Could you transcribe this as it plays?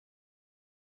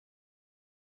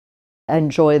I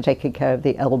enjoy taking care of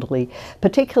the elderly,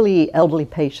 particularly elderly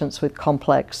patients with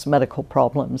complex medical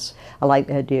problems. I like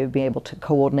the idea of being able to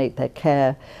coordinate their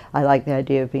care. I like the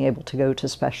idea of being able to go to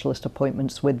specialist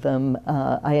appointments with them.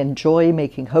 I enjoy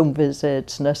making home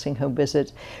visits, nursing home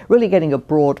visits, really getting a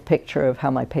broad picture of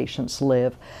how my patients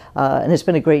live. And it's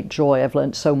been a great joy. I've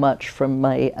learned so much from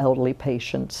my elderly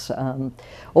patients.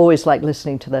 Always like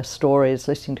listening to their stories,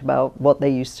 listening about what they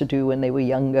used to do when they were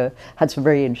younger. Had some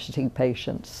very interesting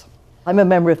patients. I'm a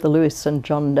member of the Lewis and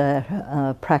John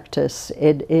Dare practice.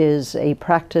 It is a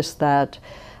practice that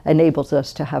enables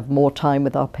us to have more time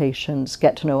with our patients,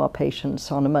 get to know our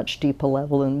patients on a much deeper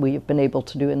level than we've been able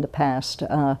to do in the past.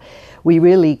 We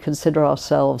really consider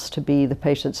ourselves to be the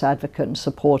patient's advocate and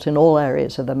support in all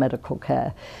areas of their medical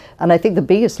care. And I think the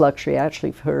biggest luxury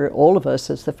actually for all of us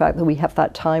is the fact that we have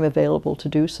that time available to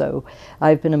do so.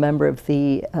 I've been a member of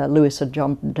the Lewis and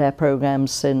John Dare program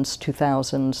since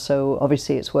 2000, so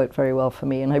obviously it's worked very well for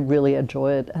me and I really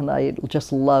enjoy it and I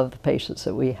just love the patients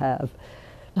that we have.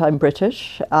 I'm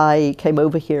British. I came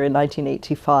over here in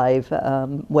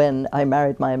 1985 when I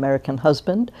married my American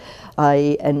husband.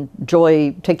 I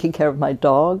enjoy taking care of my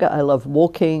dog. I love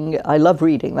walking. I love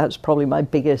reading. That's probably my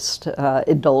biggest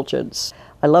indulgence.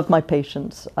 I love my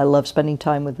patients. I love spending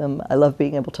time with them. I love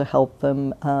being able to help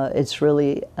them. It's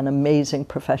really an amazing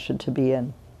profession to be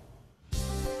in.